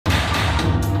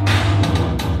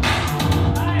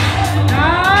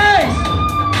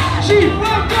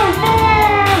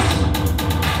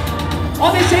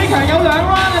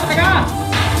Everyone run, đại ca.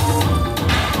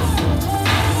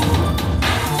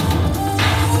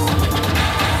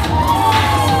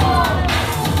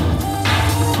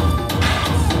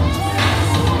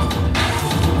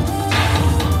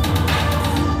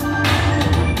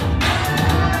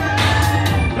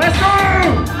 Let's go!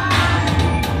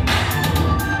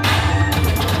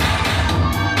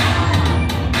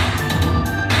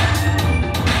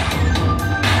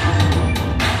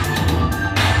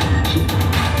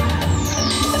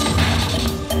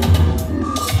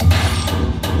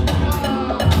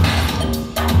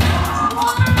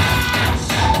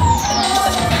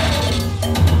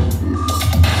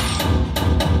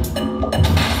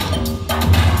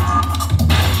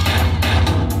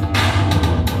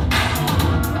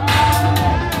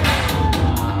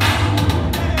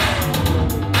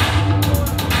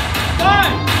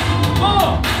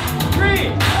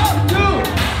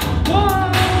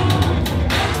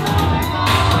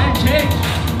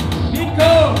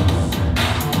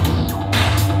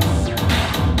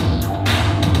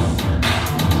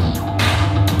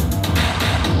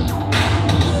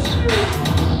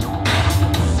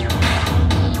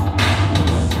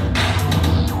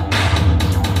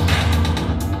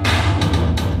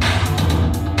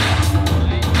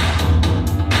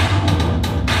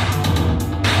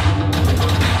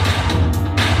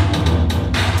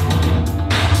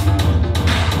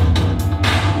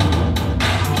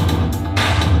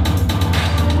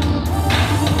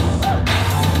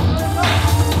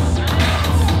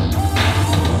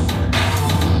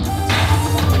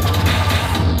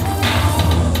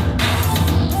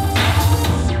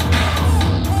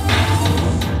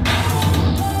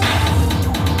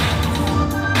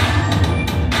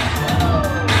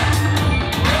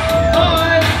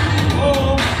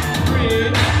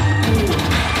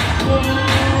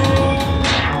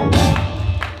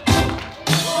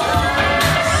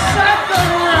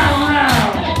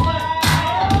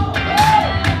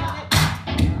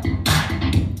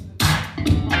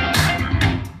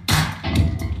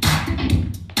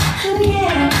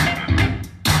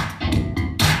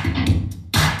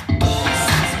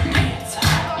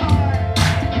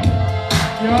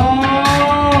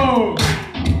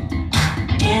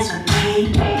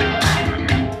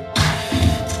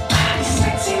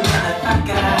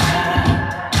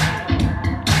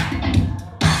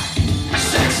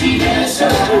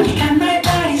 And my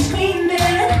body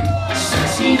screaming,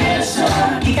 sexy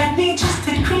dancer. You got me just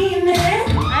a creaming,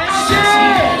 sexy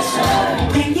dancer.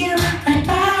 When you rock my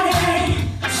body,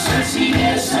 sexy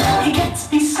dancer. It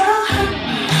gets me so hot.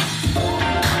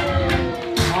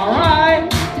 All right,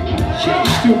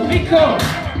 change to MiKo.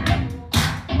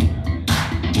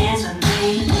 Dance with me,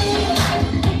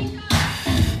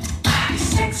 body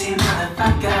sexy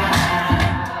motherfucker.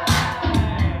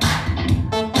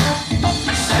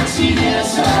 Sexy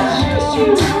dancer,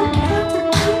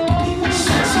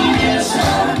 sexy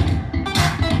dancer,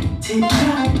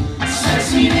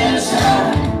 sexy dancer,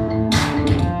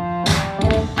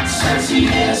 sexy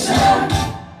dancer.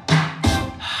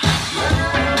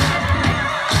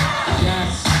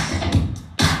 Yes.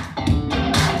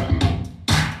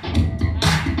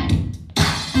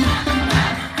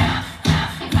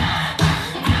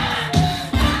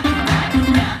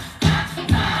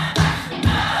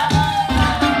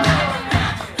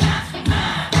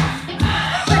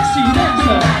 Sexy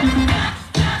dancer.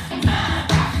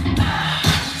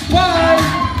 5,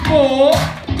 4,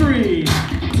 3,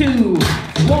 2,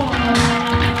 1.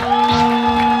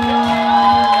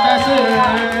 That's it.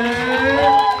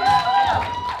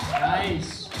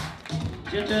 Nice.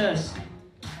 Judges.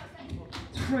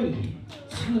 3,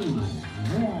 2,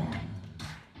 1.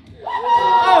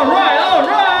 All right, all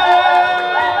right.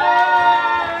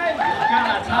 We got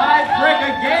a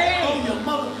tiebreaker game. Your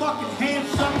motherfucking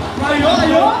hands up. Right on,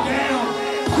 yo. Down.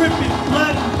 Grip it,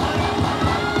 blood.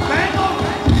 Bang on.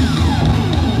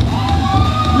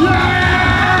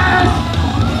 Yes!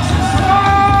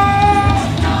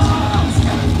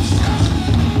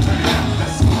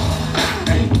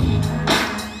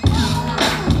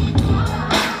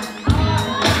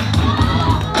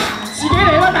 Sige,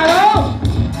 để bắt đầu.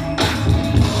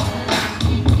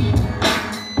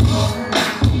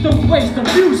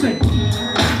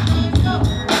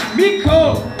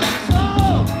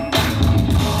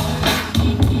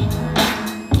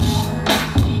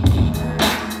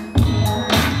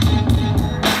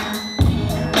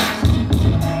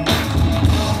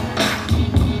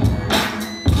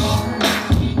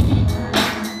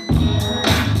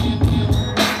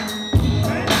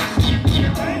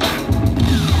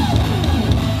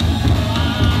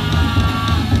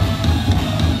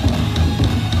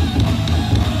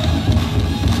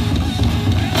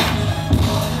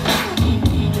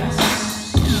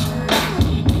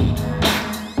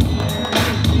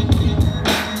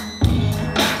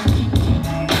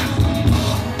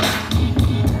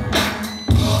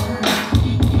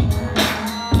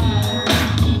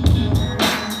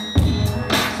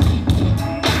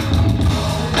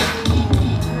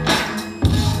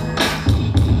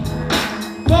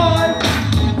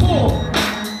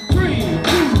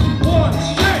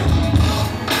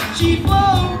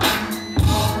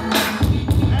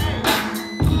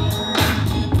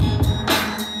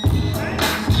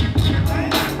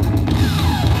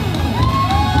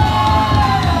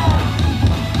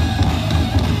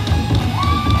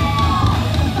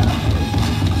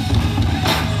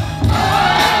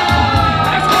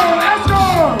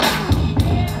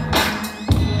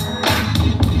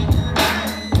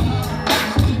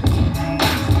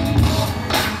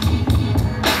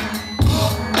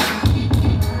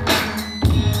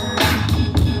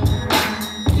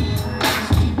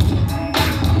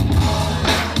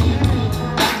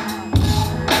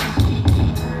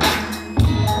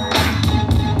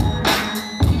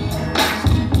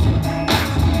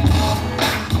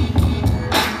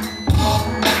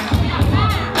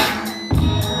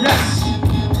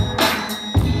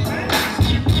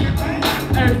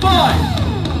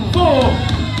 4,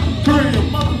 3,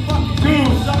 2, 1.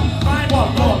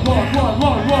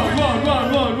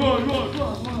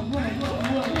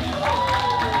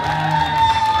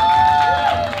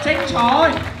精彩！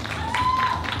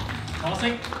可惜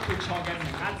決賽嘅名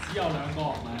額只有2個，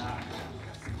係啊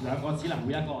，2個只能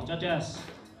每1個。Judges,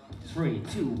 3,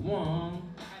 2, 1.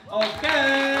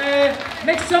 Okay,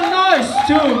 make some noise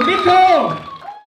to MiKo.